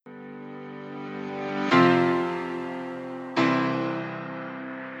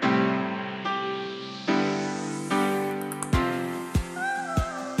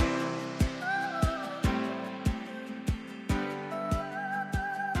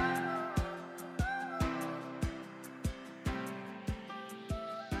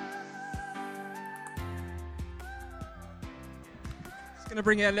Going to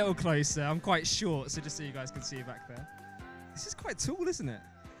bring it a little closer. I'm quite short, so just so you guys can see back there. This is quite tall, isn't it?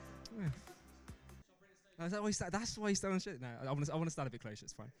 Yeah. Oh, is that why you stand? That's why you stand on shit? No, I want to stand a bit closer.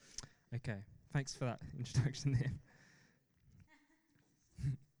 It's fine. Okay. Thanks for that introduction there.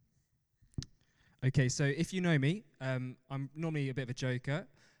 Okay, so if you know me, I'm normally a bit of a joker,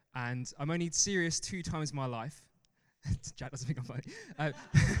 and I'm only serious 2 times in my life. Jack doesn't think I'm funny.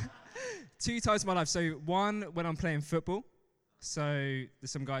 2 times in my life. So one, when I'm playing football. So there's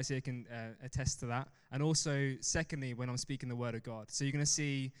some guys here can attest to that. And also, secondly, when I'm speaking the word of God. So you're going to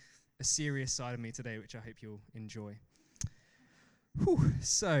see a serious side of me today, which I hope you'll enjoy. Whew.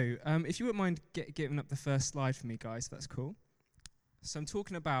 So if you wouldn't mind giving up the first slide for me, guys, that's cool. So I'm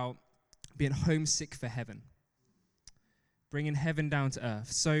talking about being homesick for heaven, bringing heaven down to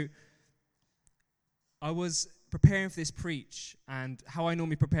earth. So I was preparing for this preach, and how I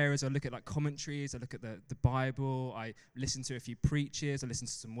normally prepare is I look at like commentaries, I look at the Bible, I listen to a few preachers, I listen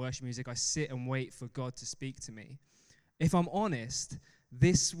to some worship music, I sit and wait for God to speak to me. If I'm honest,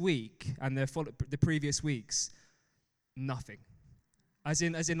 this week and the previous weeks, nothing. As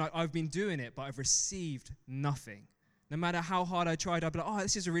in like I've been doing it, but I've received nothing. No matter how hard I tried, I'd be like, oh,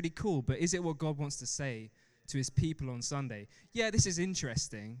 this is really cool, but is it what God wants to say to his people on Sunday? Yeah, this is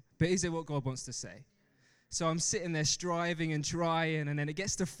interesting, but is it what God wants to say? So I'm sitting there striving and trying, and then it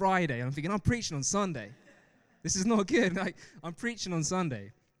gets to Friday, and I'm thinking, I'm preaching on Sunday. This is not good. Like, I'm preaching on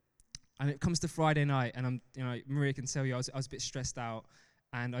Sunday. And it comes to Friday night, and Maria can tell you, I was a bit stressed out,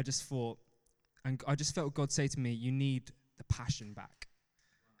 and I just thought, and I just felt God say to me, you need the passion back.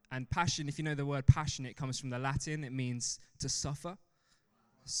 And passion, if you know the word passion, it comes from the Latin. It means to suffer.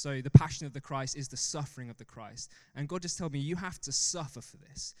 So the passion of the Christ is the suffering of the Christ. And God just told me, you have to suffer for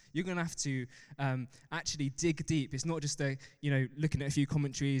this. You're going to have to actually dig deep. It's not just looking at a few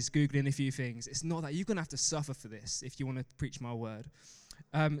commentaries, Googling a few things. It's not that. You're going to have to suffer for this if you want to preach my word.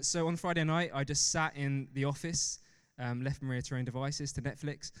 So on Friday night, I just sat in the office, left Maria to her own devices, to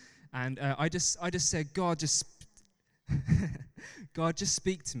Netflix. And I just said, God, just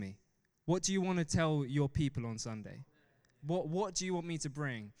speak to me. What do you want to tell your people on Sunday? What do you want me to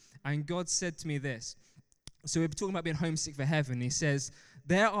bring? And God said to me this. So we're talking about being homesick for heaven. He says,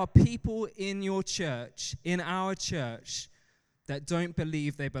 there are people in your church, in our church, that don't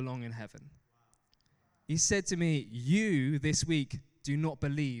believe they belong in heaven. He said to me, you this week do not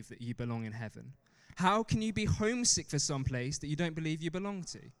believe that you belong in heaven. How can you be homesick for some place that you don't believe you belong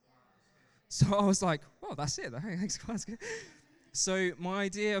to? So I was like, well, that's it. Thanks, God. So my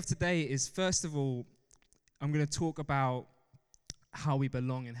idea of today is, first of all, I'm going to talk about how we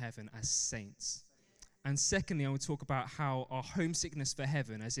belong in heaven as saints. And secondly, I will talk about how our homesickness for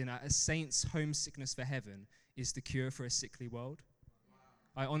heaven, as in a saint's homesickness for heaven, is the cure for a sickly world.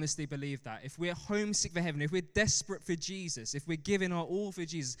 I honestly believe that. If we're homesick for heaven, if we're desperate for Jesus, if we're giving our all for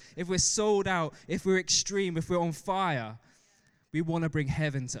Jesus, if we're sold out, if we're extreme, if we're on fire, we want to bring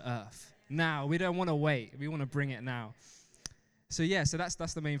heaven to earth. Now, we don't want to wait. We want to bring it now. So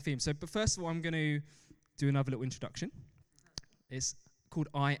that's the main theme. But first of all, I'm going to do another little introduction. It's called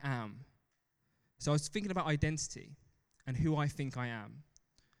I Am. So I was thinking about identity and who I think I am.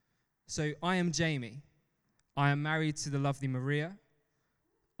 So I am Jamie. I am married to the lovely Maria.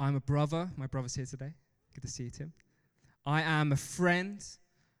 I'm a brother. My brother's here today. Good to see you, Tim. I am a friend.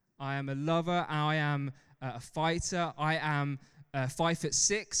 I am a lover. I am a fighter. I am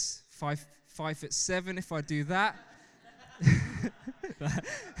 5'6", 5'7" if I do that.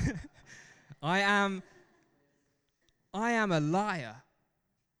 I am a liar.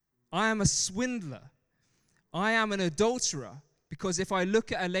 I am a swindler. I am an adulterer, because if I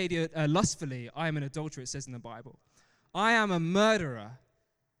look at a lady lustfully, I am an adulterer, it says in the Bible. I am a murderer,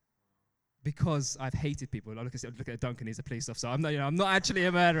 because I've hated people. I look at Duncan, he's a police officer. I'm not actually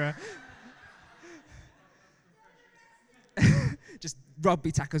a murderer. Just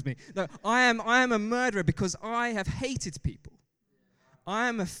rugby tackles me. No, I am a murderer because I have hated people. I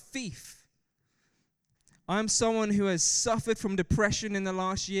am a thief. I'm someone who has suffered from depression in the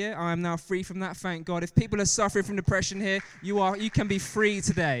last year. I am now free from that, thank God. If people are suffering from depression here, you can be free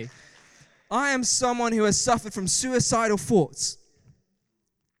today. I am someone who has suffered from suicidal thoughts.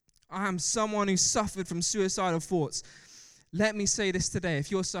 I am someone who suffered from suicidal thoughts. Let me say this today. If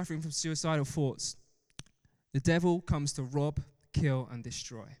you're suffering from suicidal thoughts, the devil comes to rob, kill, and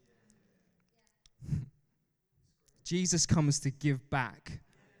destroy. Jesus comes to give back,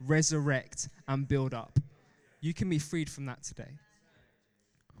 resurrect, and build up. You can be freed from that today.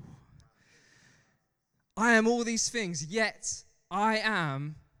 I am all these things, yet I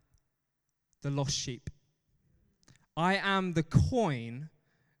am the lost sheep. I am the coin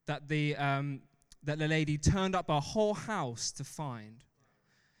that the lady turned up our whole house to find.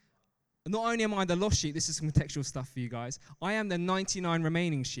 Not only am I the lost sheep, this is some contextual stuff for you guys, I am the 99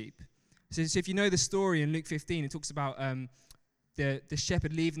 remaining sheep. So if you know the story in Luke 15, it talks about the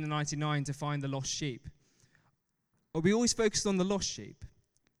shepherd leaving the 99 to find the lost sheep. But we always focused on the lost sheep.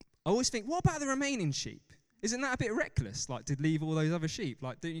 I always think, what about the remaining sheep? Isn't that a bit reckless, like, to leave all those other sheep?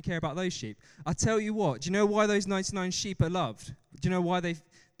 Like, don't you care about those sheep? I tell you what, do you know why those 99 sheep are loved? Do you know why they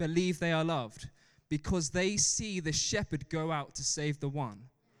believe they are loved? Because they see the shepherd go out to save the one.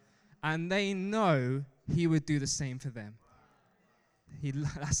 And they know he would do the same for them.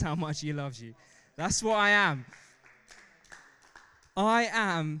 That's how much he loves you. That's what I am. I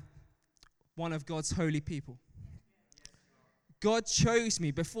am one of God's holy people. God chose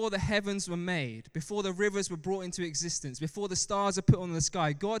me before the heavens were made, before the rivers were brought into existence, before the stars were put on the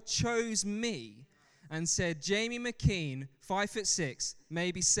sky. God chose me and said, Jamie McKean, 5'6",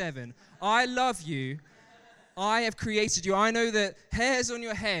 maybe 7, I love you. I have created you. I know the hairs on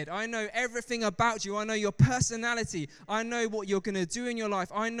your head. I know everything about you. I know your personality. I know what you're going to do in your life.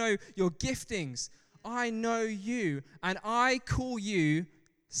 I know your giftings. I know you, and I call you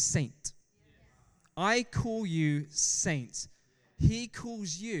saint. I call you saint. He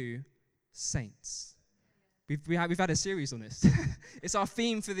calls you saints. We've had a series on this. It's our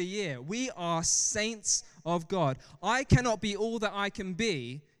theme for the year. We are saints of God. I cannot be all that I can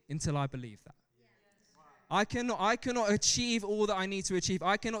be until I believe that. I cannot achieve all that I need to achieve.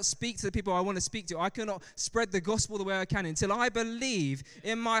 I cannot speak to the people I want to speak to. I cannot spread the gospel the way I can until I believe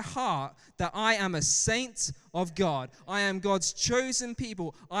in my heart that I am a saint of God. I am God's chosen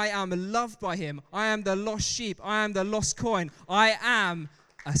people. I am loved by him. I am the lost sheep. I am the lost coin. I am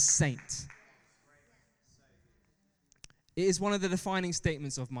a saint. It is one of the defining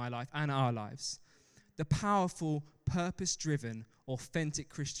statements of my life and our lives. The powerful, purpose-driven, authentic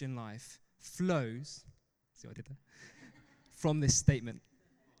Christian life flows... See what I did there? From this statement.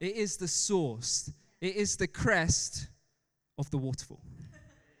 It is the source. It is the crest of the waterfall.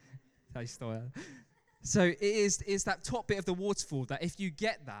 So it is that top bit of the waterfall that if you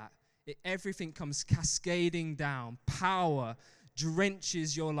get that, everything comes cascading down. Power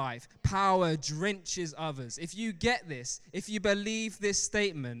drenches your life. Power drenches others. If you get this, if you believe this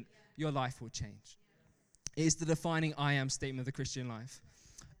statement, your life will change. It is the defining I am statement of the Christian life.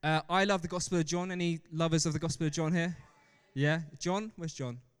 I love the Gospel of John. Any lovers of the Gospel of John here? Yeah? John? Where's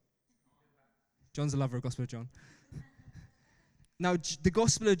John? John's a lover of the Gospel of John. Now, the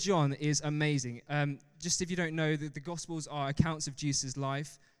Gospel of John is amazing. Just if you don't know, the Gospels are accounts of Jesus'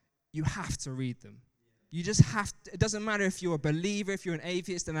 life. You have to read them. You just have to. It doesn't matter if you're a believer, if you're an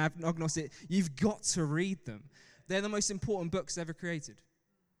atheist, an agnostic. You've got to read them. They're the most important books ever created.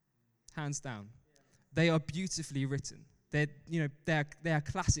 Hands down. They are beautifully written. They are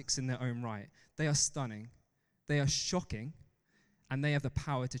classics in their own right. They are stunning. They are shocking. And they have the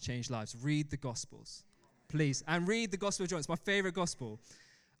power to change lives. Read the Gospels, please. And read the Gospel of John. It's my favorite Gospel.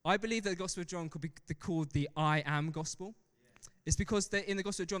 I believe that the Gospel of John could be called the I am Gospel. It's because in the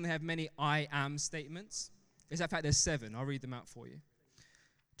Gospel of John, they have many I am statements. In fact, there's 7. I'll read them out for you.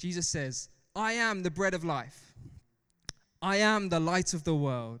 Jesus says, I am the bread of life. I am the light of the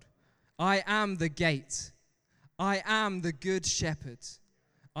world. I am the gate. I am the good shepherd.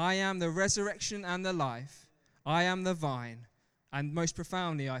 I am the resurrection and the life. I am the vine. And most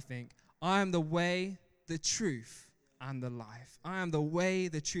profoundly, I think, I am the way, the truth, and the life. I am the way,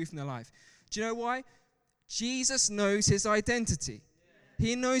 the truth, and the life. Do you know why? Jesus knows his identity.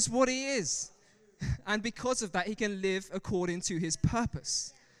 He knows what he is. And because of that, he can live according to his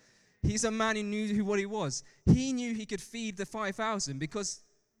purpose. He's a man who knew what he was. He knew he could feed the 5,000 because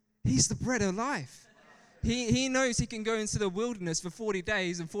he's the bread of life. He knows he can go into the wilderness for 40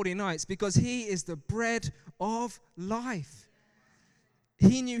 days and 40 nights because he is the bread of life.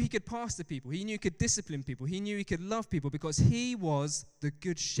 He knew he could pastor people. He knew he could discipline people. He knew he could love people because he was the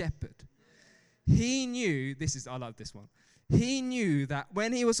good shepherd. He knew, I love this one. He knew that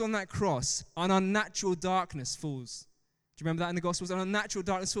when he was on that cross, an unnatural darkness falls. Do you remember that in the Gospels? An unnatural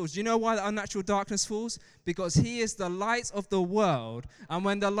darkness falls. Do you know why that unnatural darkness falls? Because he is the light of the world. And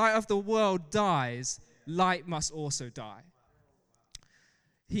when the light of the world dies, light must also die.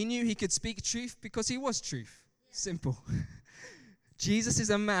 He knew he could speak truth because he was truth. Simple. Jesus is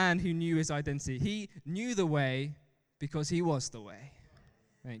a man who knew his identity. He knew the way because he was the way.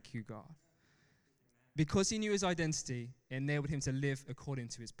 Thank you, God. Because he knew his identity, it enabled him to live according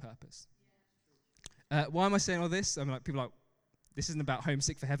to his purpose. Why am I saying all this? People are like, this isn't about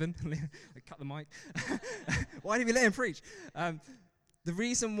homesick for heaven. Cut the mic. Why did we let him preach? The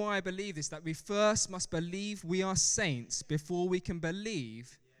reason why I believe this, that we first must believe we are saints before we can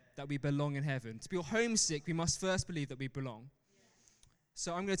believe that we belong in heaven. To be homesick, we must first believe that we belong.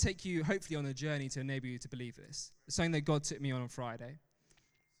 So I'm going to take you, hopefully, on a journey to enable you to believe this. It's something that God took me on Friday.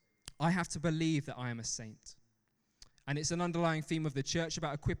 I have to believe that I am a saint. And it's an underlying theme of the church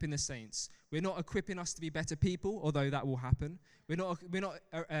about equipping the saints. We're not equipping us to be better people, although that will happen. We're not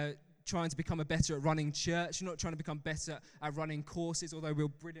trying to become better at running church. We're not trying to become better at running courses, although we're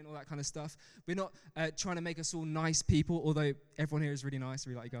brilliant, all that kind of stuff. We're not trying to make us all nice people, although everyone here is really nice.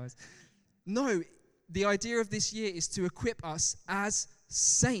 I really like you guys. No, the idea of this year is to equip us as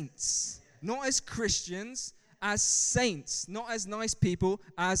saints, not as Christians, as saints, not as nice people,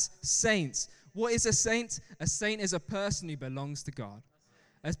 as saints. What is a saint? A saint is a person who belongs to God.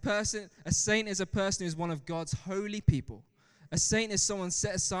 A saint is a person who is one of God's holy people. A saint is someone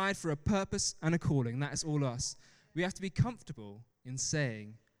set aside for a purpose and a calling. That is all us. We have to be comfortable in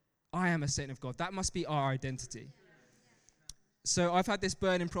saying, I am a saint of God. That must be our identity. So I've had this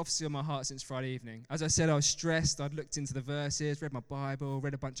burning prophecy on my heart since Friday evening. As I said, I was stressed. I'd looked into the verses, read my Bible,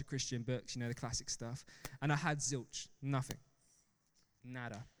 read a bunch of Christian books, the classic stuff. And I had zilch, nothing,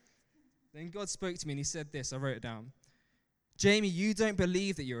 nada. Then God spoke to me and he said this, I wrote it down. Jamie, you don't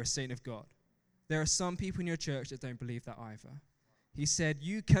believe that you're a saint of God. There are some people in your church that don't believe that either. He said,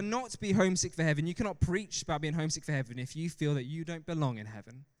 you cannot be homesick for heaven. You cannot preach about being homesick for heaven if you feel that you don't belong in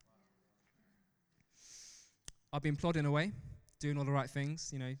heaven. I've been plodding away, doing all the right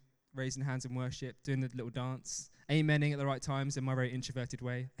things, raising hands in worship, doing the little dance, amening at the right times in my very introverted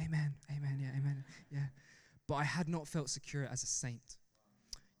way. Amen, amen, yeah, amen, yeah. But I had not felt secure as a saint.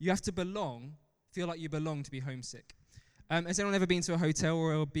 You have to feel like you belong to be homesick. Has anyone ever been to a hotel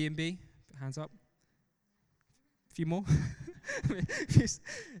or a B&B? Hands up. A few more.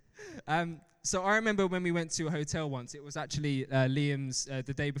 So I remember when we went to a hotel once, it was actually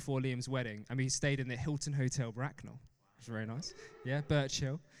the day before Liam's wedding, and we stayed in the Hilton Hotel Bracknell. It was very nice. Yeah, Birch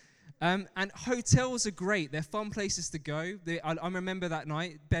Hill. And hotels are great. They're fun places to go. I remember that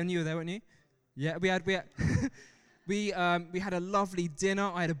night. Ben, you were there, weren't you? Yeah, we had we had a lovely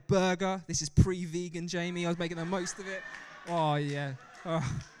dinner. I had a burger. This is pre-vegan, Jamie. I was making the most of it. Oh, yeah.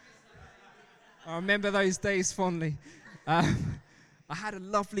 Oh. I remember those days fondly. I had a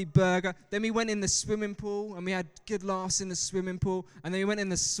lovely burger. Then we went in the swimming pool, and we had good laughs in the swimming pool. And then we went in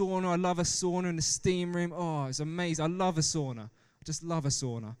the sauna. I love a sauna in the steam room. Oh, it's amazing. I love a sauna. I just love a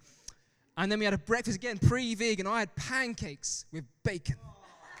sauna. And then we had a breakfast again, pre-vegan. I had pancakes with bacon.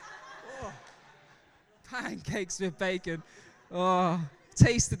 Oh. Pancakes with bacon. Oh,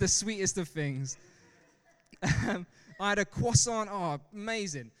 tasted the sweetest of things. I had a croissant. Oh,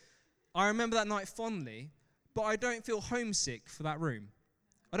 amazing. I remember that night fondly, but I don't feel homesick for that room.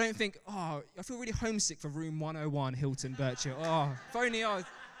 I don't think, I feel really homesick for room 101, Hilton Birch Hill. Oh, if only I've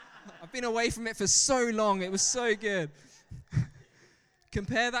been away from it for so long. It was so good.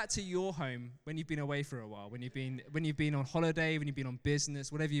 Compare that to your home when you've been away for a while, when you've been on holiday, when you've been on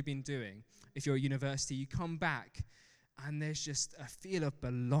business, whatever you've been doing. If you're at university, you come back, and there's just a feel of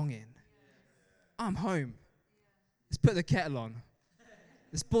belonging. I'm home. Let's put the kettle on.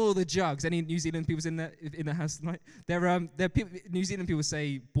 Let's boil the jugs. Any New Zealand people in the house tonight? New Zealand people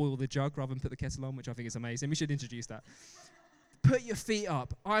say boil the jug rather than put the kettle on, which I think is amazing. We should introduce that. Put your feet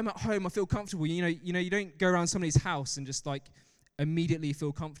up. I'm at home. I feel comfortable. You don't go around somebody's house and just immediately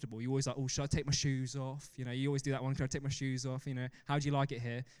feel comfortable. You always should I take my shoes off? You always do that one. Can I take my shoes off? How do you like it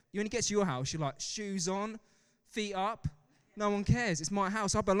here? When you get to your house, you're like, shoes on, feet up. No one cares. It's my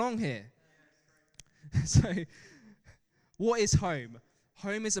house. I belong here. So, what is home?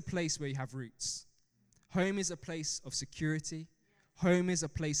 Home is a place where you have roots. Home is a place of security. Home is a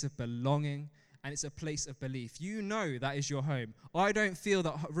place of belonging, and it's a place of belief. You know that is your home. I don't feel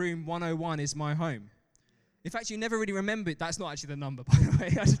that room 101 is my home. In fact, you never really remember it. That's not actually the number, by the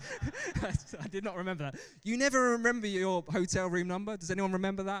way. I did not remember that. You never remember your hotel room number? Does anyone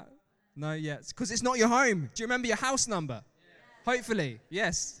remember that? No, yes. Because it's not your home. Do you remember your house number? Yeah. Hopefully,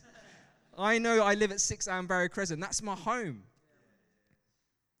 yes. I know I live at 6 Ambarrow Crescent. That's my home.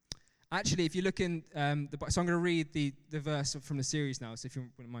 Actually, if you look in so I'm going to read the verse from the series now, so if you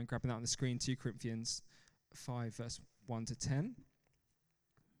wouldn't mind grabbing that on the screen, 2 Corinthians 5, verse 1 to 10.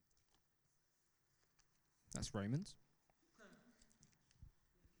 That's Romans. There we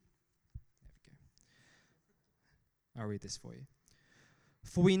go. I'll read this for you.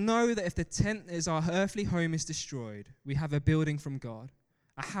 For we know that if the tent is our earthly home is destroyed, we have a building from God,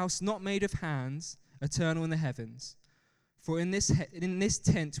 a house not made of hands, eternal in the heavens. For in this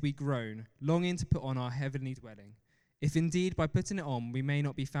tent we groan, longing to put on our heavenly dwelling, if indeed by putting it on we may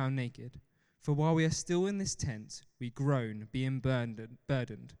not be found naked. For while we are still in this tent, we groan, being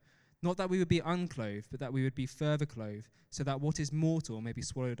burdened. Not that we would be unclothed, but that we would be further clothed, so that what is mortal may be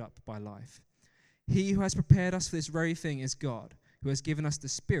swallowed up by life. He who has prepared us for this very thing is God, who has given us the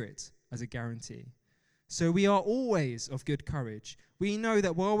Spirit as a guarantee. So we are always of good courage. We know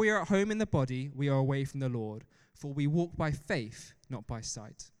that while we are at home in the body, we are away from the Lord, for we walk by faith, not by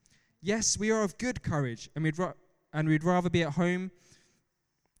sight. Yes, we are of good courage, and we'd rather be at home.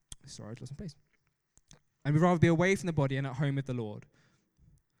 Sorry, I lost my place. And we'd rather be away from the body and at home with the Lord.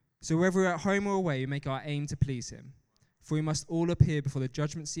 So whether we're at home or away, we make our aim to please him. For we must all appear before the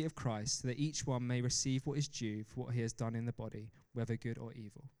judgment seat of Christ, so that each one may receive what is due for what he has done in the body, whether good or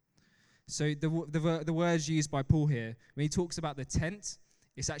evil. So the words used by Paul here, when he talks about the tent,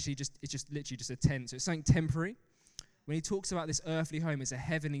 it's literally just a tent. So it's something temporary. When he talks about this earthly home, it's a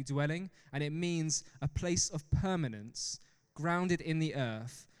heavenly dwelling, and it means a place of permanence, grounded in the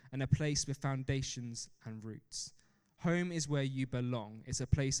earth, and a place with foundations and roots. Home is where you belong. It's a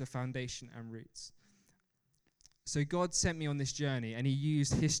place of foundation and roots. So God sent me on this journey, and he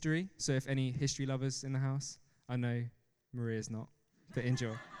used history. So if any history lovers in the house, I know Maria's not, but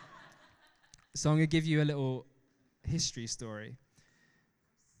enjoy. So I'm going to give you a little history story.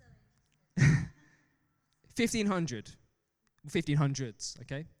 1500s,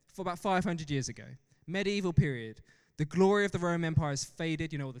 okay? For about 500 years ago. Medieval period. The glory of the Roman Empire has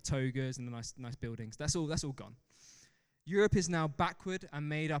faded, all the togas and the nice buildings. That's all gone. Europe is now backward and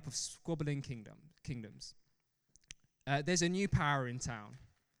made up of squabbling kingdoms. There's a new power in town.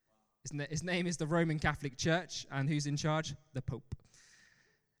 His name is the Roman Catholic Church, and who's in charge? The Pope.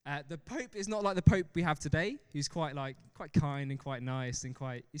 The Pope is not like the Pope we have today, who's quite kind and quite nice and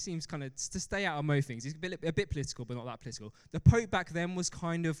he seems kind of to stay out of most things. He's a bit political, but not that political. The Pope back then was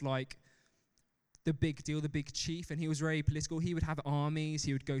kind of like the big deal, the big chief, and he was very political. He would have armies,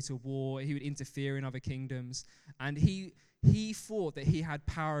 he would go to war, he would interfere in other kingdoms, and he thought that he had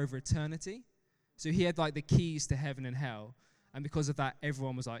power over eternity. So he had the keys to heaven and hell, and because of that,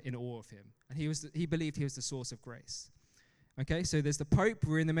 everyone was in awe of him, and he believed he was the source of grace. Okay, so there's the Pope,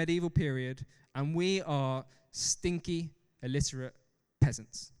 we're in the medieval period, and we are stinky, illiterate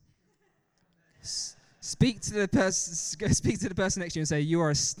peasants. Speak to the person next to you and say, you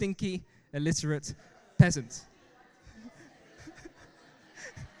are a stinky, illiterate peasant.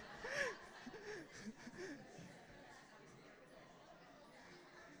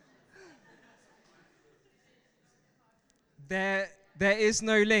 There is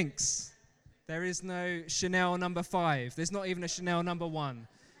no Lynx. There is no Chanel number 5. There's not even a Chanel number 1.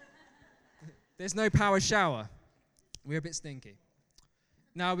 There's no power shower. We're a bit stinky.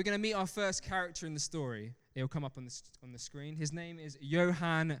 Now, we're going to meet our first character in the story. It'll come up on the screen. His name is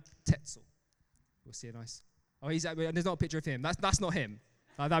Johann Tetzel. We'll see a nice... Oh, there's not a picture of him. That's not him.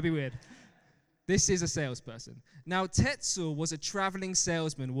 That'd be weird. This is a salesperson. Now, Tetzel was a traveling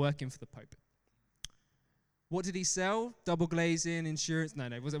salesman working for the Pope. What did he sell? Double glazing, insurance? No,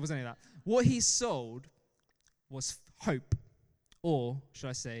 it wasn't any of that. What he sold was hope, or should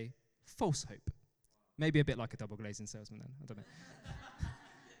I say, false hope. Maybe a bit like a double glazing salesman then, I don't know.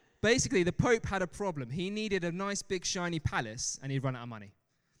 Basically, the Pope had a problem. He needed a nice big shiny palace, and he'd run out of money.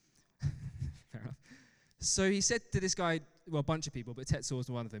 Fair enough. So he said to this guy, well, a bunch of people, but Tetzel was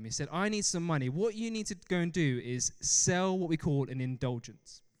one of them. He said, I need some money. What you need to go and do is sell what we call an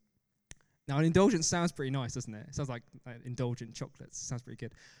indulgence. Now, an indulgence sounds pretty nice, doesn't it? It sounds like indulgent chocolates. It sounds pretty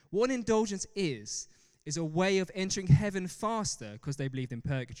good. What an indulgence is a way of entering heaven faster, because they believed in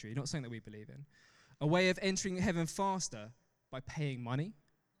purgatory, not something that we believe in. A way of entering heaven faster by paying money.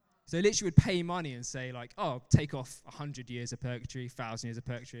 So they literally would pay money and say, take off 100 years of purgatory, 1,000 years of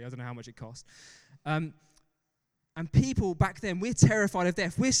purgatory. I don't know how much it cost. And people back then, we're terrified of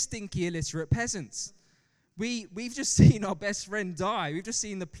death. We're stinky, illiterate peasants. We've just seen our best friend die. We've just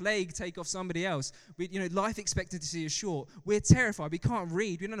seen the plague take off somebody else. Life expectancy is short. We're terrified. We can't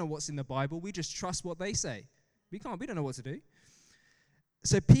read. We don't know what's in the Bible. We just trust what they say. We don't know what to do.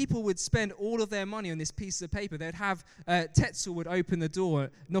 So people would spend all of their money on this piece of paper. They'd have, Tetzel would open the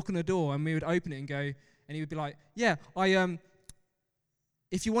door, knock on the door, and we would open it and go, and he would be like, yeah,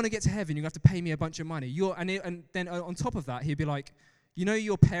 if you want to get to heaven, you have to pay me a bunch of money. And then on top of that, he'd be like,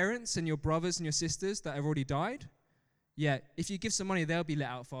 your parents and your brothers and your sisters that have already died? Yeah, if you give some money, they'll be let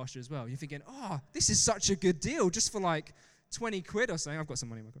out faster as well. You're thinking, this is such a good deal, just for 20 quid or something. I've got some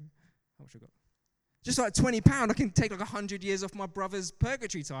money in my pocket. How much have I got? Just £20, I can take 100 years off my brother's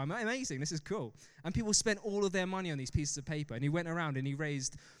purgatory time. Amazing, this is cool. And people spent all of their money on these pieces of paper. And he went around and he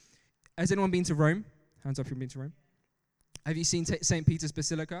raised... Has anyone been to Rome? Hands up if you've been to Rome. Have you seen St. Peter's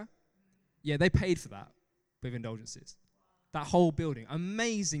Basilica? Yeah, they paid for that with indulgences. That whole building,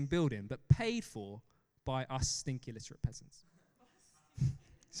 amazing building, but paid for by us stinky illiterate peasants.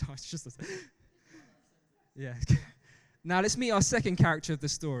 So it's just... Yeah. Now let's meet our second character of the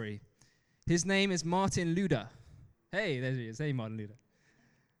story. His name is Martin Luther. Hey, there he is. Hey, Martin Luther.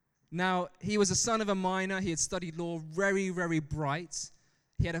 Now, he was a son of a miner. He had studied law, very, very bright.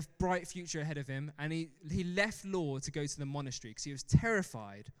 He had a bright future ahead of him, and he left law to go to the monastery because he was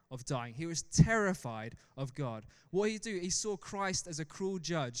terrified of dying. He was terrified of God. What did he do? He saw Christ as a cruel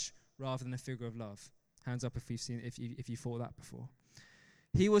judge rather than a figure of love. Hands up if you thought that before.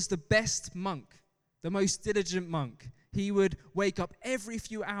 He was the best monk, the most diligent monk. He would wake up every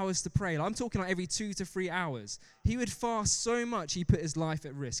few hours to pray. I'm talking like every 2 to 3 hours. He would fast so much he put his life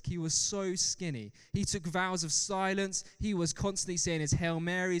at risk. He was so skinny. He took vows of silence. He was constantly saying his Hail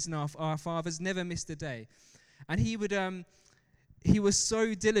Marys and our Fathers, never missed a day. And he was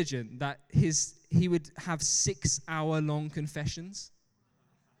so diligent that he would have 6-hour-long confessions.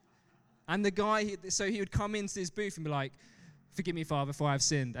 And the guy, so he would come into his booth and be like, "Forgive me, Father, for I have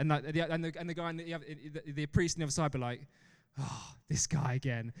sinned." And the guy, the priest on the other side, would be like, "Oh, this guy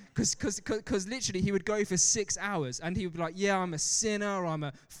again." Because literally he would go for 6 hours and he would be like, "Yeah, I'm a sinner, I'm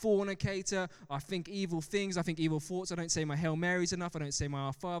a fornicator, I think evil things, I think evil thoughts, I don't say my Hail Marys enough, I don't say my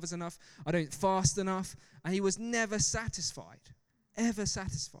Our Fathers enough, I don't fast enough." And he was never satisfied, ever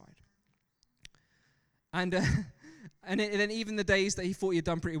satisfied. And then even the days that he thought he had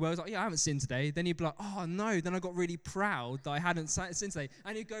done pretty well, he was like, "Yeah, I haven't sinned today." Then he'd be like, "Oh no," then I got really proud that I hadn't sinned today.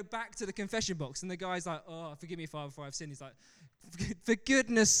 And he'd go back to the confession box, and the guy's like, "Oh, forgive me, Father, for I've sinned." He's like, "For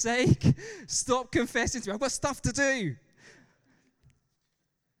goodness sake, stop confessing to me. I've got stuff to do."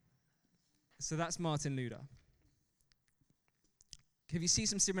 So that's Martin Luther. Have you seen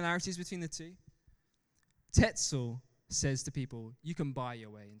some similarities between the two? Tetzel says to people, "You can buy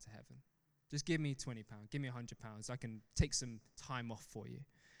your way into heaven. Just give me £20, give me £100. I can take some time off for you."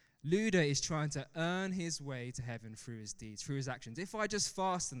 Luther is trying to earn his way to heaven through his deeds, through his actions. If I just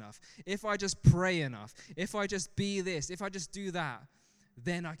fast enough, if I just pray enough, if I just be this, if I just do that,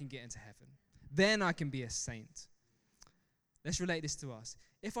 then I can get into heaven. Then I can be a saint. Let's relate this to us.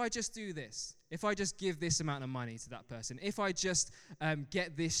 If I just do this, if I just give this amount of money to that person, if I just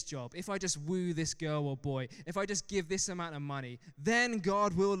get this job, if I just woo this girl or boy, if I just give this amount of money, then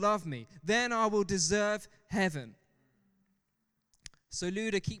God will love me. Then I will deserve heaven. So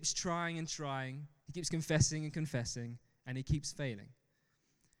Luther keeps trying and trying. He keeps confessing and confessing, and he keeps failing.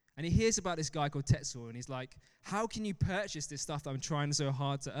 And he hears about this guy called Tetzel, and he's like, "How can you purchase this stuff that I'm trying so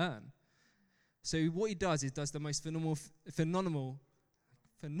hard to earn?" So what he does is does the most phenomenal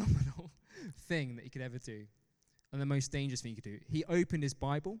thing that he could ever do, and the most dangerous thing he could do. He opened his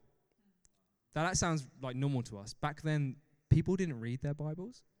Bible. Now that sounds like normal to us. Back then, people didn't read their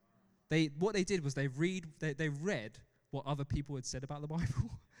Bibles. What they did was they read what other people had said about the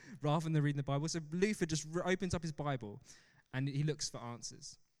Bible rather than reading the Bible. So Luther just opens up his Bible and he looks for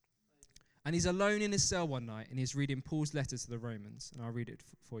answers. And he's alone in his cell one night and he's reading Paul's letter to the Romans. And I'll read it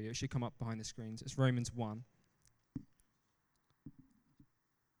for you. It should come up behind the screens. It's Romans 1.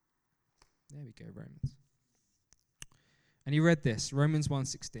 There we go, Romans. And he read this, Romans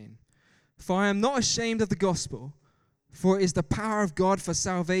 1:16. "For I am not ashamed of the gospel, for it is the power of God for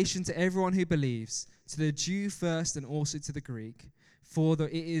salvation to everyone who believes, to the Jew first and also to the Greek. For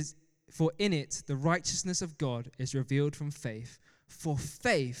in it the righteousness of God is revealed from faith. For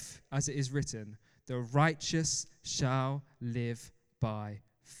faith, as it is written, the righteous shall live by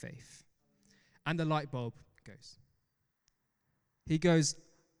faith." And the light bulb goes. He goes,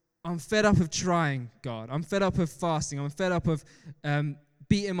 "I'm fed up of trying, God. I'm fed up of fasting. I'm fed up of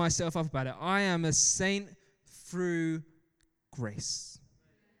beating myself up about it. I am a saint through grace.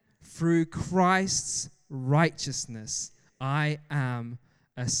 Through Christ's righteousness, I am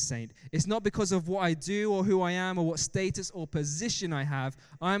a saint. It's not because of what I do or who I am or what status or position I have.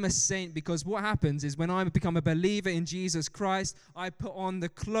 I'm a saint because what happens is when I become a believer in Jesus Christ, I put on the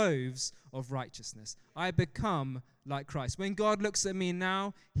clothes of righteousness. I become like Christ. When God looks at me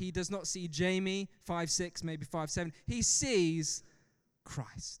now, he does not see Jamie, 5'6", maybe 5'7". He sees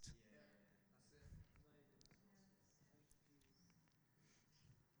Christ.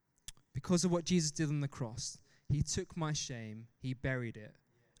 Because of what Jesus did on the cross, he took my shame, he buried it,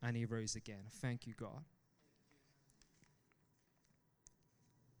 and he rose again. Thank you, God.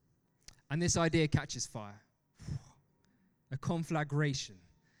 And this idea catches fire. A conflagration.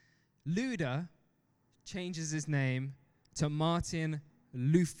 Luther changes his name to Martin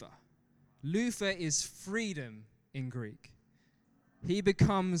Luther. Luther is freedom in Greek. He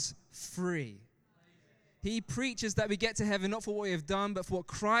becomes free. He preaches that we get to heaven not for what we have done, but for what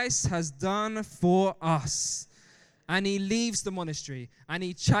Christ has done for us. And he leaves the monastery, and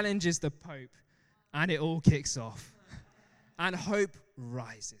he challenges the Pope, and it all kicks off. And hope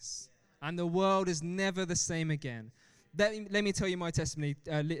rises. And the world is never the same again. Let me tell you my testimony.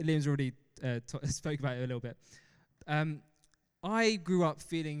 Liam's already spoke about it a little bit. I grew up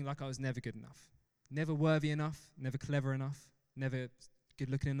feeling like I was never good enough, never worthy enough, never clever enough, never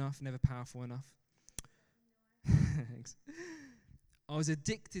good-looking enough, never powerful enough. Thanks. I was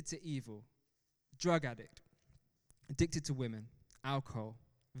addicted to evil, drug addict, addicted to women, alcohol,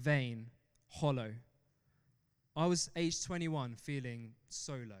 vain, hollow. I was age 21 feeling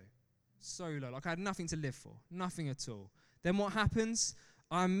so low, like I had nothing to live for, nothing at all. Then what happens?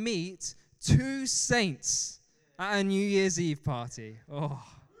 I meet two saints at a New Year's Eve party. Oh.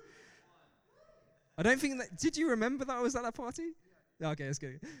 I don't think that, did you remember that I was at that party? Okay, that's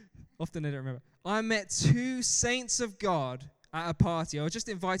good. Often I don't remember. I met two saints of God at a party. I was just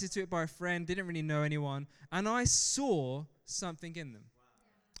invited to it by a friend, didn't really know anyone, and I saw something in them.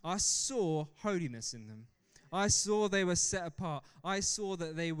 I saw holiness in them. I saw they were set apart. I saw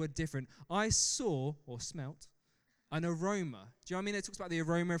that they were different. I saw, or smelt, an aroma. Do you know what I mean? It talks about the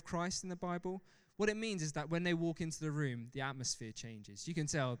aroma of Christ in the Bible. What it means is that when they walk into the room, the atmosphere changes. You can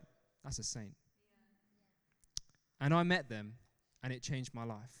tell that's a saint. And I met them, and it changed my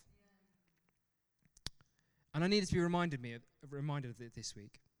life. And I needed to be reminded of it this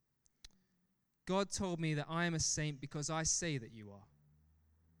week. God told me that I am a saint because I say that you are.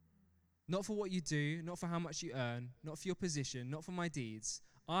 Not for what you do, not for how much you earn, not for your position, not for my deeds.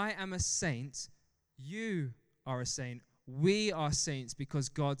 I am a saint. You are a saint. We are saints because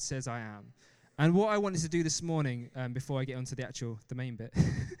God says I am. And what I wanted to do this morning, before I get onto the main bit,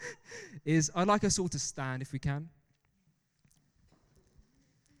 is I'd like us all to stand if we can.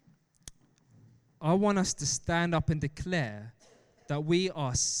 I want us to stand up and declare that we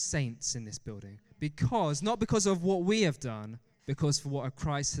are saints in this building. Not because of what we have done, because for what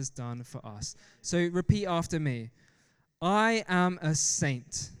Christ has done for us. So repeat after me. I am a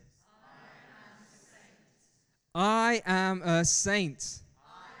saint. I am a saint.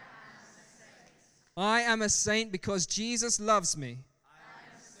 I am a saint because Jesus loves me.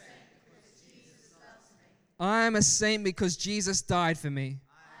 I am a saint because Jesus died for me.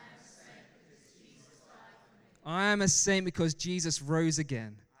 I am a saint because Jesus rose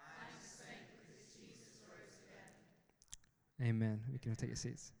again. Amen. We can take your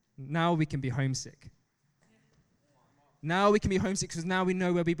seats. Now we can be homesick. Now we can be homesick because now we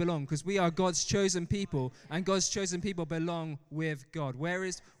know where we belong, because we are God's chosen people, and God's chosen people belong with God.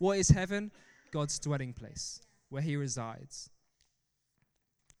 What is heaven? God's dwelling place, where he resides.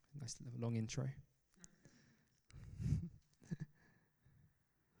 Nice little long intro.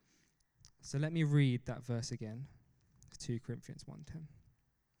 So let me read that verse again. 2 Corinthians 1:10.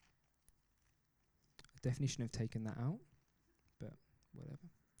 I definitely shouldn't have taken that out, but whatever.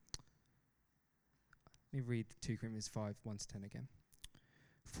 Let me read 2 Corinthians 5:1-10 again.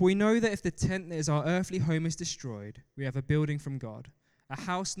 For we know that if the tent that is our earthly home is destroyed, we have a building from God, a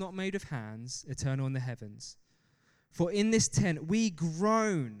house not made of hands, eternal in the heavens. For in this tent we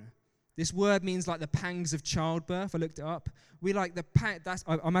groan. This word means like the pangs of childbirth. I looked it up. We like the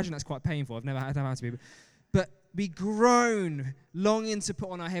I imagine that's quite painful. I've never had to be. But we groan, longing to put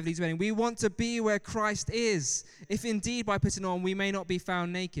on our heavenly dwelling. We want to be where Christ is, if indeed by putting on we may not be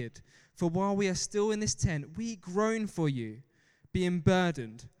found naked. For while we are still in this tent, we groan for you, being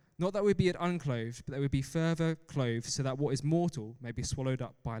burdened. Not that we be unclothed, but that we be further clothed, so that what is mortal may be swallowed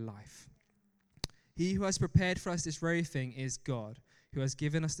up by life. He who has prepared for us this very thing is God, who has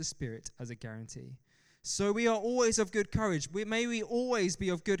given us the Spirit as a guarantee. So we are always of good courage. May we always be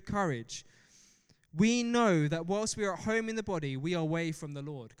of good courage. We know that whilst we are at home in the body, we are away from the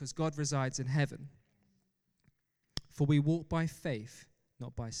Lord, because God resides in heaven. For we walk by faith,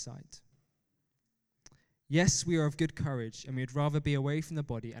 not by sight. Yes, we are of good courage, and we would rather be away from the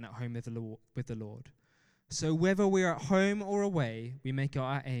body and at home with the Lord. So whether we are at home or away, we make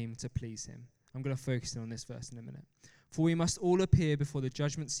our aim to please him. I'm going to focus on this verse in a minute. For we must all appear before the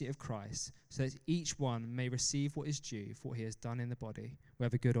judgment seat of Christ, so that each one may receive what is due for what he has done in the body,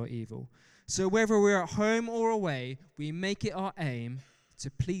 whether good or evil. So whether we are at home or away, we make it our aim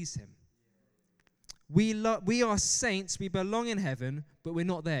to please him. We are saints, we belong in heaven, but we're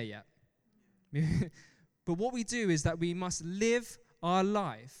not there yet. But what we do is that we must live our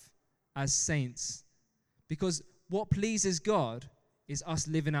life as saints, because what pleases God is us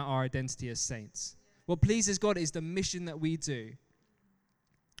living out our identity as saints. What pleases God is the mission that we do.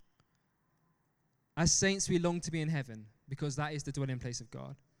 As saints, we long to be in heaven, because that is the dwelling place of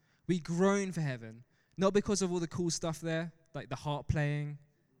God. We groan for heaven, not because of all the cool stuff there, like the harp playing,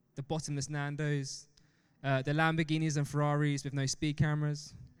 the bottomless Nando's, the Lamborghinis and Ferraris with no speed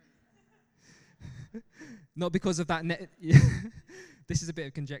cameras. Not because of that. This is a bit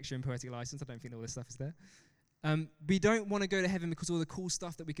of conjecture and poetic license. I don't think all this stuff is there. We don't want to go to heaven because of all the cool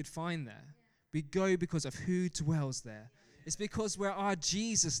stuff that we could find there. We go because of who dwells there. It's because where our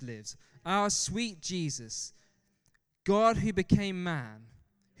Jesus lives, our sweet Jesus, God who became man,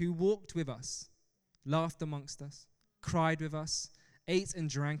 who walked with us, laughed amongst us, cried with us, ate and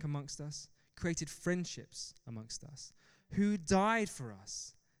drank amongst us, created friendships amongst us, who died for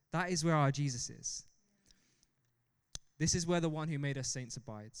us. That is where our Jesus is. This is where the one who made us saints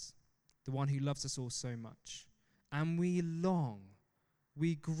abides, the one who loves us all so much. And we long,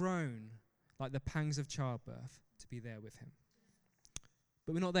 we groan like the pangs of childbirth to be there with him.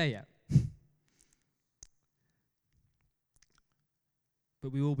 But we're not there yet.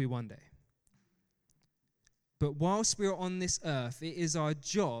 But we will be one day. But whilst we're on this earth, it is our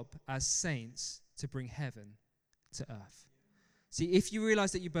job as saints to bring heaven to earth. See, if you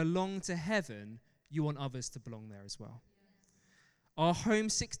realize that you belong to heaven, you want others to belong there as well. Our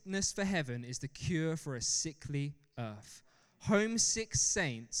homesickness for heaven is the cure for a sickly earth. Homesick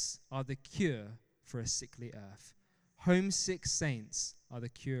saints are the cure for a sickly earth. Homesick saints are the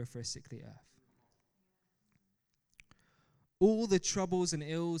cure for a sickly earth. All the troubles and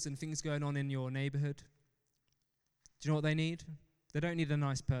ills and things going on in your neighborhood, do you know what they need? They don't need a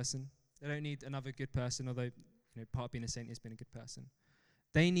nice person. They don't need another good person, although part of being a saint is being a good person.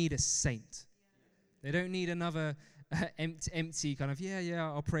 They need a saint. They don't need another empty kind of,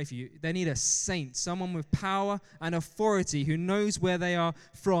 I'll pray for you. They need a saint, someone with power and authority who knows where they are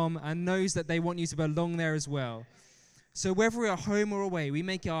from and knows that they want you to belong there as well. So whether we are home or away, we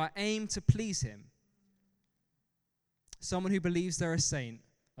make it our aim to please him. Someone who believes they're a saint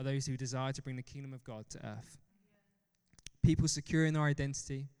are those who desire to bring the kingdom of God to earth. People securing their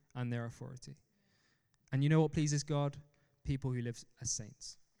identity and their authority. And you know what pleases God? People who live as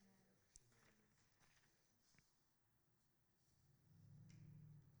saints.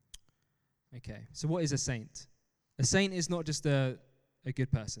 Okay, so what is a saint? A saint is not just a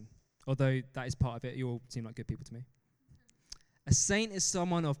good person, although that is part of it. You all seem like good people to me. A saint is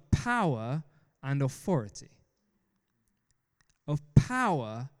someone of power and authority. Of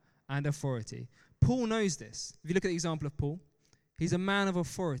power and authority. Paul knows this. If you look at the example of Paul, he's a man of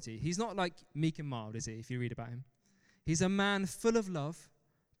authority. He's not like meek and mild, is he, if you read about him? He's a man full of love,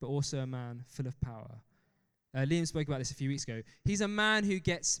 but also a man full of power. Liam spoke about this a few weeks ago. He's a man who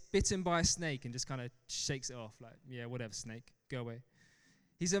gets bitten by a snake and just kind of shakes it off, like, yeah, whatever, snake, go away.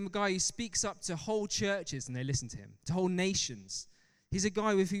 He's a guy who speaks up to whole churches and they listen to him, to whole nations. He's a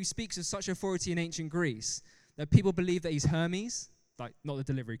guy who speaks with such authority in ancient Greece that people believe that he's Hermes, like not the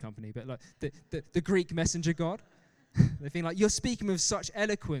delivery company, but like the Greek messenger god. They think like, you're speaking with such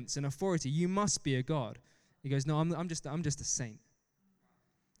eloquence and authority, you must be a god. He goes, no, I'm just a saint.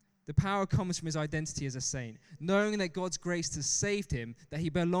 The power comes from his identity as a saint. Knowing that God's grace has saved him, that he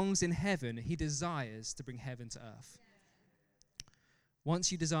belongs in heaven, he desires to bring heaven to earth.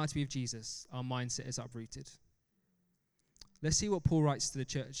 Once you desire to be with Jesus, our mindset is uprooted. Let's see what Paul writes to the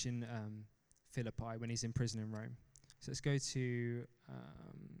church in Philippi when he's in prison in Rome. So let's go to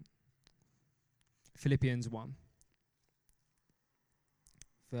Philippians 1,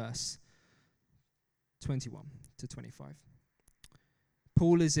 verse 21 to 25.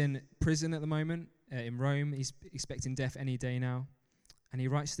 Paul is in prison at the moment in Rome. He's expecting death any day now. And he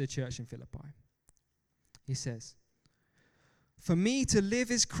writes to the church in Philippi. He says, "For me to live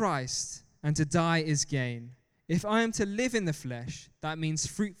is Christ, and to die is gain. If I am to live in the flesh, that means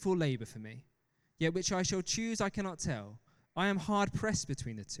fruitful labor for me. Yet which I shall choose I cannot tell. I am hard pressed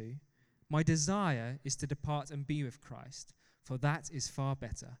between the two. My desire is to depart and be with Christ, for that is far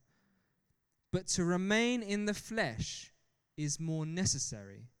better. But to remain in the flesh is more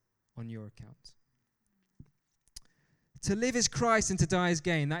necessary on your account." To live is Christ and to die is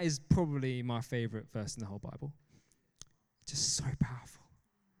gain. That is probably my favorite verse in the whole Bible. Just so powerful.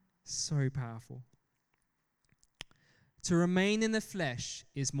 So powerful. To remain in the flesh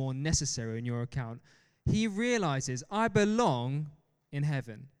is more necessary on your account. He realizes, I belong in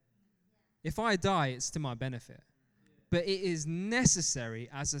heaven. If I die, it's to my benefit. But it is necessary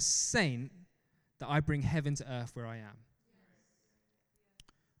as a saint that I bring heaven to earth where I am.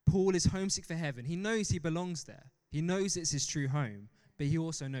 Paul is homesick for heaven. He knows he belongs there. He knows it's his true home, but he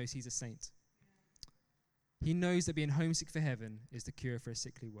also knows he's a saint. He knows that being homesick for heaven is the cure for a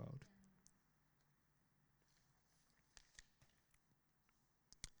sickly world.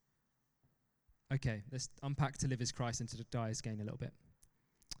 Okay, let's unpack to live as Christ and to die as gain a little bit.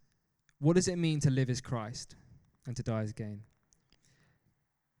 What does it mean to live as Christ and to die as gain?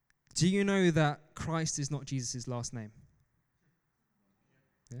 Do you know that Christ is not Jesus' last name?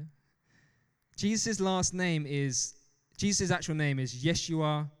 Yeah? Jesus' actual name is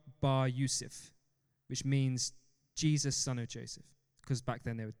Yeshua bar Yusuf, which means Jesus, son of Joseph. because back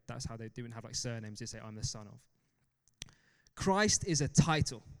then that's how they didn't have like surnames. They say, I'm the son of. Christ is a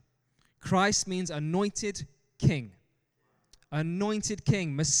title. Christ means anointed king. Anointed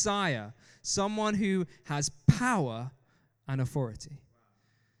king, Messiah, someone who has power and authority.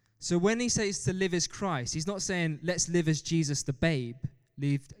 So when he says to live as Christ, he's not saying let's live as Jesus the babe,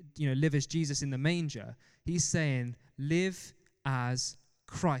 live as Jesus in the manger. He's saying live as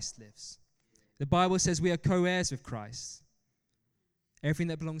Christ lives. The Bible says we are co-heirs with Christ. Everything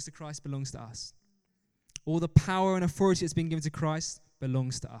that belongs to Christ belongs to us. All the power and authority that's been given to Christ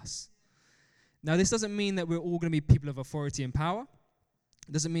belongs to us. Now, this doesn't mean that we're all going to be people of authority and power.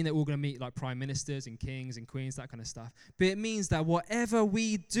 It doesn't mean that we're all going to meet like prime ministers and kings and queens, that kind of stuff. But it means that whatever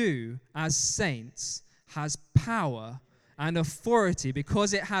we do as saints has power and authority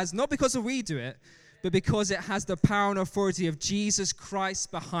because it has, not because we do it, but because it has the power and authority of Jesus Christ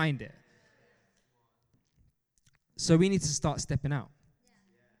behind it. So we need to start stepping out.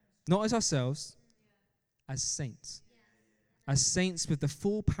 Not as ourselves, as saints. As saints with the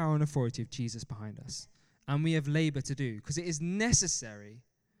full power and authority of Jesus behind us. And we have labor to do because it is necessary.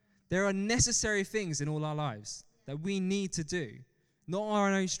 There are necessary things in all our lives that we need to do. Not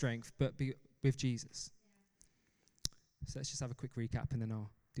our own strength, but with Jesus. So let's just have a quick recap and then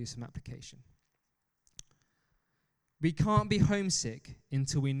I'll do some application. We can't be homesick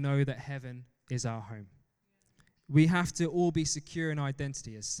until we know that heaven is our home. We have to all be secure in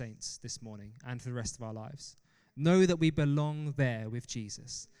identity as saints this morning and for the rest of our lives. Know that we belong there with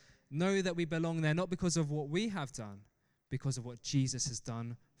Jesus. Know that we belong there not because of what we have done, because of what Jesus has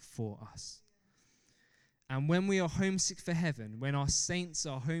done for us. And when we are homesick for heaven, when our saints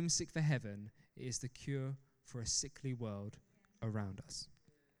are homesick for heaven, it is the cure for a sickly world around us.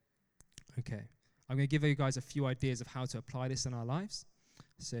 Okay, I'm going to give you guys a few ideas of how to apply this in our lives.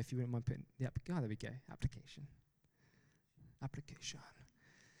 So if you wouldn't mind putting the there we go, application.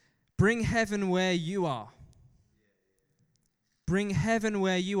 Bring heaven where you are. Bring heaven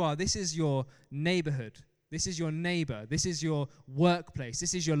where you are. This is your neighborhood. This is your neighbor. This is your workplace.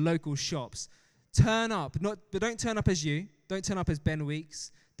 This is your local shops. Turn up, but don't turn up as you. Don't turn up as Ben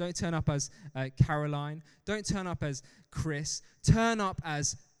Weeks. Don't turn up as Caroline. Don't turn up as Chris. Turn up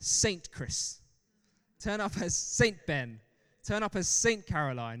as Saint Chris. Turn up as Saint Ben. Turn up as Saint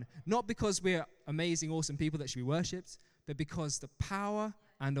Caroline. Not because we're amazing, awesome people that should be worshipped, but because the power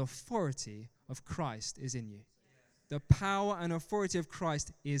and authority of Christ is in you. The power and authority of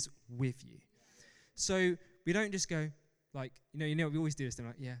Christ is with you. So we don't just go like, we always do this. They're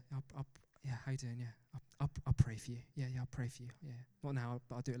like, how you doing? Yeah, I'll pray for you. Yeah, I'll pray for you. Yeah, not now,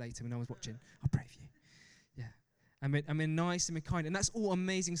 but I'll do it later when no one's watching. I'll pray for you. Yeah, and we're nice and we're kind, and that's all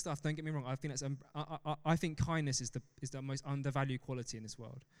amazing stuff. Don't get me wrong. I think I think kindness is the most undervalued quality in this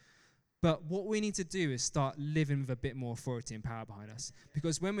world. But what we need to do is start living with a bit more authority and power behind us.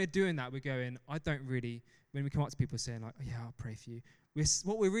 Because when we're doing that, we're going, when we come up to people saying like, I'll pray for you.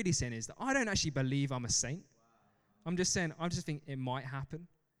 What we're really saying is that I don't actually believe I'm a saint. I'm just saying, I just think it might happen.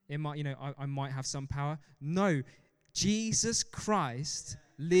 It might, I might have some power. No, Jesus Christ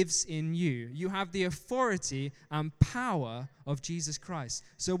lives in you. You have the authority and power of Jesus Christ.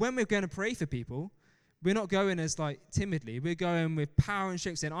 So when we're going to pray for people, we're not going as like timidly. We're going with power and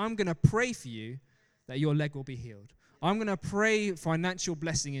strength, saying, I'm going to pray for you that your leg will be healed. I'm going to pray financial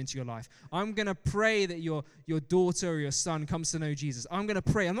blessing into your life. I'm going to pray that your daughter or your son comes to know Jesus. I'm going to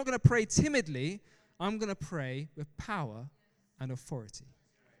pray. I'm not going to pray timidly. I'm going to pray with power and authority.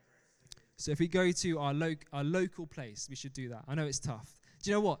 So if we go to our local place, we should do that. I know it's tough. Do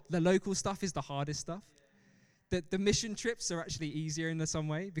you know what? The local stuff is the hardest stuff. The mission trips are actually easier in some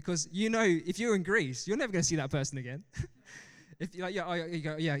way because if you're in Greece, you're never going to see that person again. If you're like, you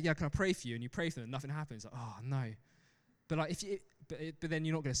go, can I pray for you? And you pray for them, nothing happens. Like, oh no. But like but then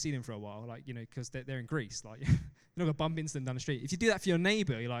you're not going to see them for a while, like because they're in Greece. Like you're not going to bump into them down the street. If you do that for your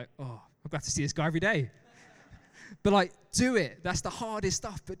neighbor, you're like, oh, I've got to see this guy every day. But like, do it. That's the hardest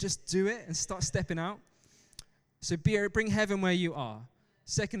stuff. But just do it and start stepping out. So bring heaven where you are.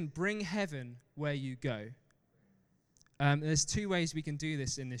 Second, bring heaven where you go. There's two ways we can do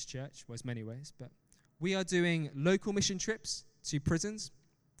this in this church. Well, there's many ways, but we are doing local mission trips to prisons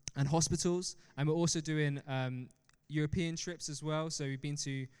and hospitals, and we're also doing European trips as well. So we've been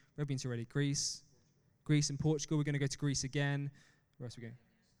to already Greece and Portugal. We're going to go to Greece again. Where else are we going?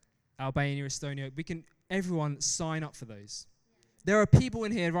 Albania, Estonia. Everyone sign up for those. There are people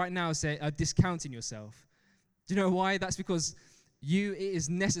in here right now are discounting yourself. Do you know why? That's because it is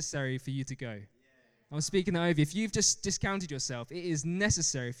necessary for you to go. I'm speaking that over you. If you've just discounted yourself, it is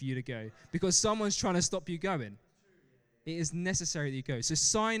necessary for you to go because someone's trying to stop you going. It is necessary that you go. So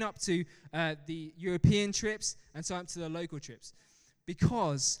sign up to the European trips and sign up to the local trips.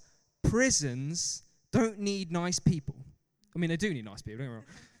 Because prisons don't need nice people. I mean, they do need nice people, don't get me wrong.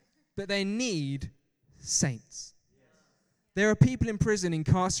 But they need saints. There are people in prison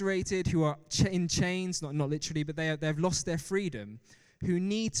incarcerated who are in chains, not literally, but they've lost their freedom, who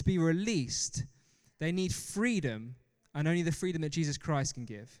need to be released. They need freedom, and only the freedom that Jesus Christ can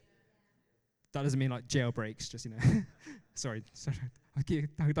give. That doesn't mean like jailbreaks, just, sorry.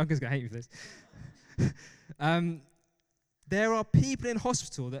 Duncan's going to hate me for this. There are people in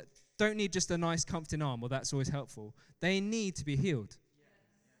hospital that don't need just a nice comforting arm, well, that's always helpful. They need to be healed.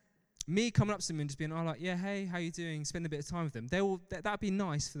 Me coming up to them and just being, yeah, hey, how you doing? Spend a bit of time with them. That'd be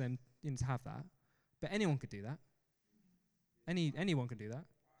nice for them, to have that. But anyone could do that. Anyone can do that.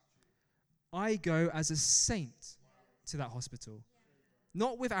 I go as a saint to that hospital.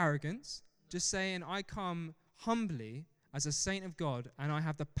 Not with arrogance, just saying I come humbly as a saint of God, and I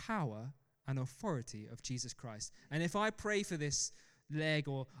have the power and authority of Jesus Christ. And if I pray for this leg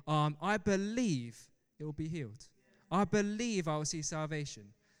or arm, I believe it will be healed. I believe I will see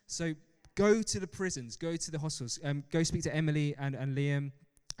salvation. So go to the prisons, go to the hospitals, go speak to Emily and Liam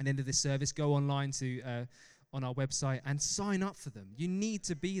at the end of this service. Go online on our website and sign up for them. You need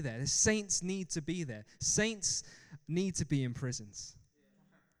to be there. The saints need to be there. Saints need to be in prisons.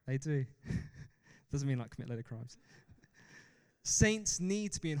 They do. Doesn't mean like commit a load of crimes. Saints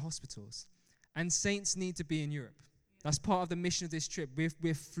need to be in hospitals. And saints need to be in Europe. That's part of the mission of this trip.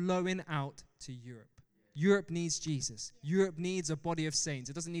 We're flowing out to Europe. Europe needs Jesus. Europe needs a body of saints.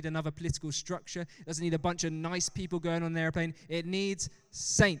 It doesn't need another political structure. It doesn't need a bunch of nice people going on the airplane. It needs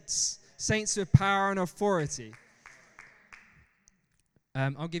saints. Saints with power and authority.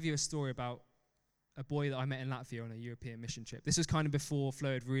 I'll give you a story about a boy that I met in Latvia on a European mission trip. This was kind of before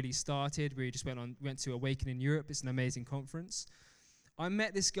Flow had really started. We just went to Awakening Europe. It's an amazing conference. I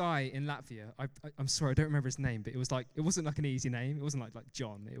met this guy in Latvia. I'm sorry, I don't remember his name, but it wasn't like an easy name. It wasn't like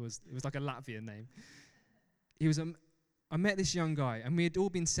John. It was like a Latvian name. I met this young guy, and we had all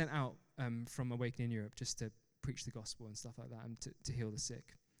been sent out from Awakening Europe just to preach the gospel and stuff like that, and to heal the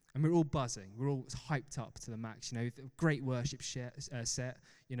sick. And we're all buzzing. We're all hyped up to the max. Great worship set.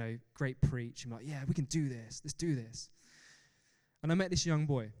 Great preach. I'm like, yeah, we can do this. Let's do this. And I met this young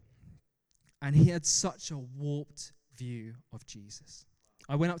boy, and he had such a warped view of Jesus.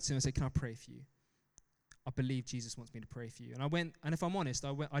 I went up to him and said, "Can I pray for you? I believe Jesus wants me to pray for you." And I went, and if I'm honest,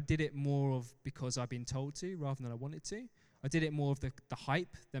 I did it more of because I've been told to rather than I wanted to. I did it more of the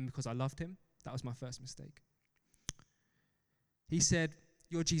hype than because I loved him. That was my first mistake. He said,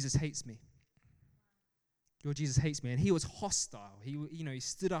 "Your Jesus hates me. Your Jesus hates me." And he was hostile. He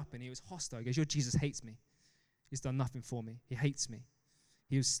stood up and he was hostile. He goes, "Your Jesus hates me. He's done nothing for me. He hates me."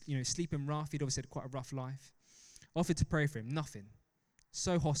 He was, sleeping rough. He'd obviously had quite a rough life. Offered to pray for him. Nothing.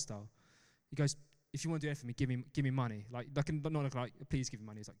 So hostile. He goes, "If you want to do anything for me, give me money." Not like, "Please give me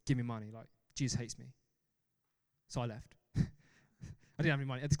money." He's like, "Give me money. Like, Jesus hates me." So I left. I didn't have any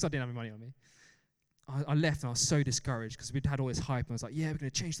money because I didn't have any money on me. I left and I was so discouraged because we'd had all this hype and I was like, "Yeah, we're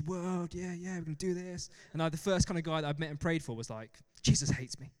going to change the world. Yeah, we're going to do this." And the first kind of guy that I've met and prayed for was like, "Jesus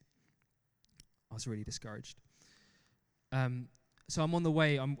hates me." I was really discouraged. So I'm on the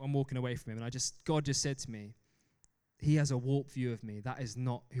way, I'm walking away from him, and God just said to me, "He has a warped view of me. That is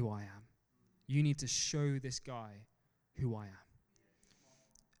not who I am. You need to show this guy who I am."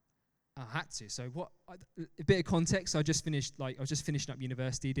 I had to. So a bit of context, I was just finishing up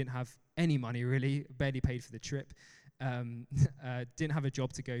university, didn't have any money really, barely paid for the trip, didn't have a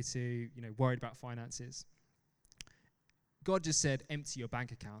job to go to, worried about finances. God just said, "Empty your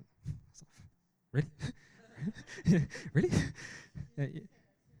bank account." I was like, "Really?" "Really?"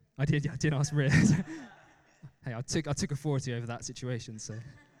 I didn't ask Maria. Hey, I took authority over that situation, so.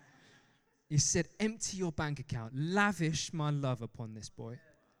 He said, "Empty your bank account, lavish my love upon this boy,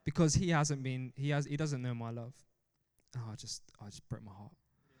 because he doesn't know my love." Oh, I just broke my heart.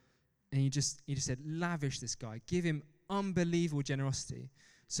 And he just said, lavish this guy, give him unbelievable generosity.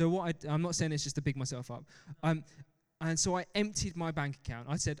 So I'm not saying it's just to big myself up. And so I emptied my bank account.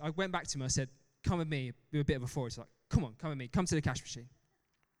 I went back to him. I said, "Come with me," with a bit of authority. Like, "Come on, come with me. Come to the cash machine.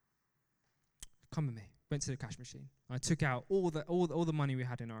 Come with me." Went to the cash machine. I took out all the money we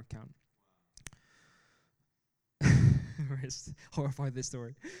had in our account. We're horrified at this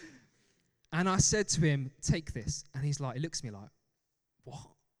story. And I said to him, "Take this." And he looks at me like,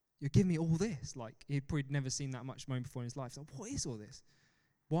 "What? You're giving me all this?" Like, he'd probably never seen that much money before in his life. So, "What is all this?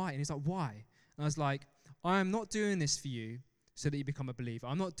 Why?" And he's like, "Why?" And I was like, "I am not doing this for you so that you become a believer.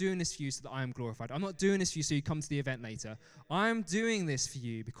 I'm not doing this for you so that I am glorified. I'm not doing this for you so you come to the event later. I'm doing this for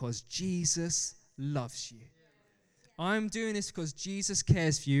you because Jesus loves you. I'm doing this because Jesus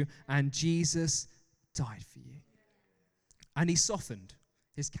cares for you and Jesus died for you." And he softened.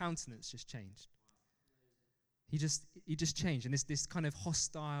 His countenance just changed. He just changed. And this kind of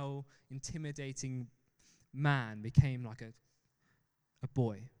hostile, intimidating man became like a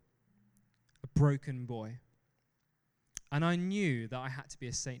boy, a broken boy. And I knew that I had to be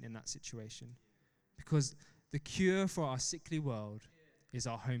a saint in that situation, because the cure for our sickly world is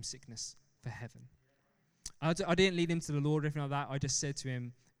our homesickness for heaven. I didn't lead him to the Lord or anything like that. I just said to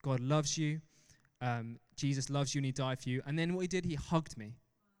him, God loves you. Jesus loves you and he died for you. And then what he did, he hugged me.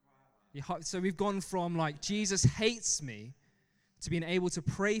 So we've gone from like Jesus hates me to being able to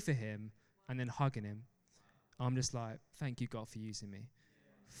pray for him and then hugging him. I'm just like, thank you, God, for using me.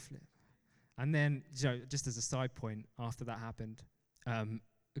 Flip. And then, just as a side point, after that happened, I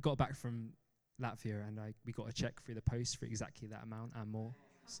got back from Latvia and we got a check through the post for exactly that amount and more.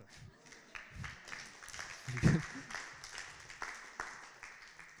 So.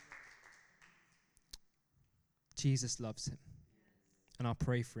 Jesus loves him, and I'll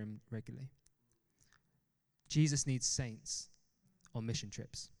pray for him regularly. Jesus needs saints on mission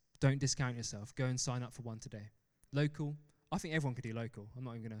trips. Don't discount yourself. Go and sign up for one today. Local. I think everyone could do local. I'm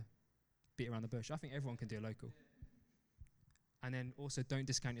not even going to beat around the bush. I think everyone can do local. And then also don't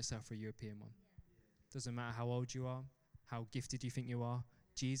discount yourself for a European one. Doesn't matter how old you are, how gifted you think you are.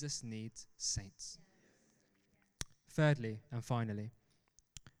 Jesus needs saints. Thirdly and finally,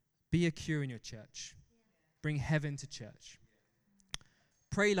 be a cure in your church. Bring heaven to church.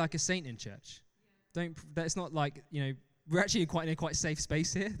 Pray like a saint in church. That's not like, we're actually in a quite safe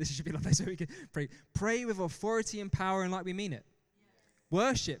space here. This should be like a place where we can pray. Pray with authority and power and like we mean it.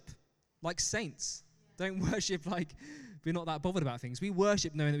 Worship like saints. Don't worship like we're not that bothered about things. We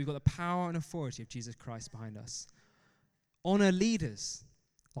worship knowing that we've got the power and authority of Jesus Christ behind us. Honor leaders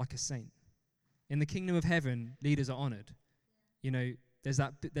like a saint. In the kingdom of heaven, leaders are honored. There's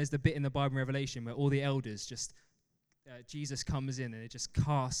the bit in the Bible in Revelation where all the elders Jesus comes in and they just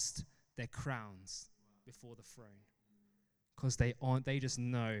cast their crowns before the throne. Because they just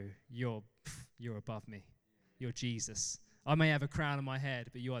know you're above me. You're Jesus. I may have a crown on my head,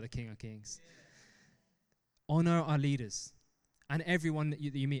 but you are the King of Kings. Honor our leaders. And everyone that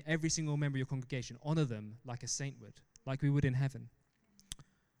you meet, every single member of your congregation, honor them like a saint would, like we would in heaven.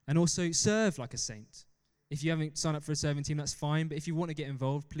 And also serve like a saint. If you haven't signed up for a serving team, that's fine. But if you want to get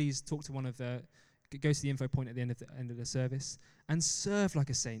involved, please talk to go to the info point at the end of the service. And serve like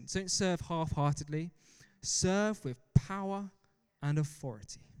a saint. Don't serve half-heartedly. Serve with power and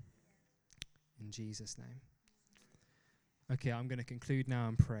authority. In Jesus' name. Okay, I'm going to conclude now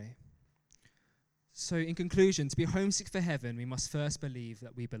and pray. So in conclusion, to be homesick for heaven, we must first believe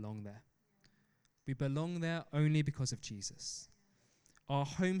that we belong there. We belong there only because of Jesus. Our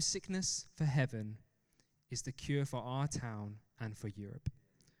homesickness for heaven is the cure for our town and for Europe.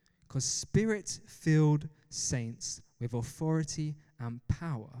 Because spirit-filled saints with authority and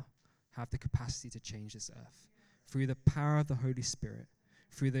power have the capacity to change this earth. Through the power of the Holy Spirit,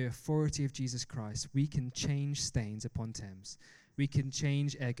 through the authority of Jesus Christ, we can change Staines upon Thames. We can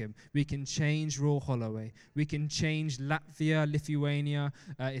change Egham. We can change Royal Holloway. We can change Latvia, Lithuania,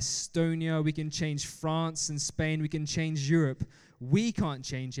 Estonia. We can change France and Spain. We can change Europe. We can't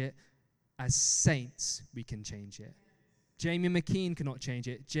change it. As saints, we can change it. Jamie McKean cannot change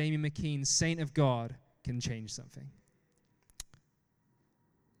it. Jamie McKean, saint of God, can change something.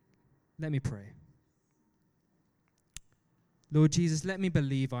 Let me pray. Lord Jesus, let me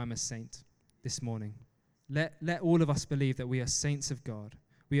believe I'm a saint this morning. Let all of us believe that we are saints of God.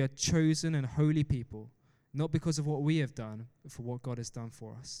 We are chosen and holy people, not because of what we have done, but for what God has done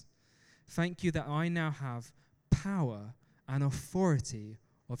for us. Thank you that I now have power and authority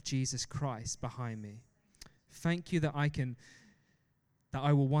of Jesus Christ behind me. Thank you that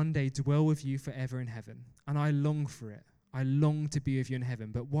I will one day dwell with you forever in heaven. And I long for it. I long to be with you in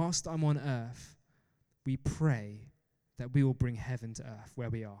heaven. But whilst I'm on earth, we pray that we will bring heaven to earth where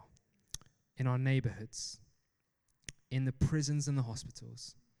we are. In our neighborhoods, in the prisons and the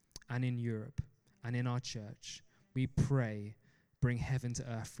hospitals, and in Europe, and in our church. We pray, bring heaven to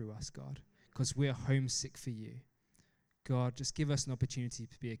earth through us, God, because we are homesick for you. God, just give us an opportunity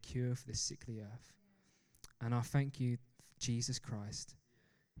to be a cure for this sickly earth. And I thank you, Jesus Christ,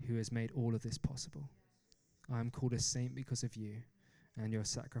 who has made all of this possible. I am called a saint because of you and your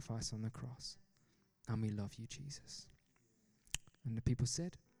sacrifice on the cross. And we love you, Jesus. And the people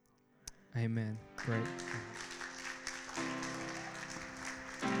said, amen. Great.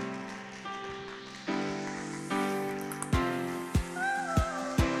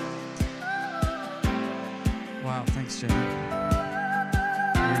 Wow, thanks, Jamie.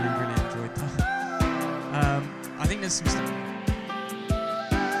 Really enjoyed that. I think there's some stuff.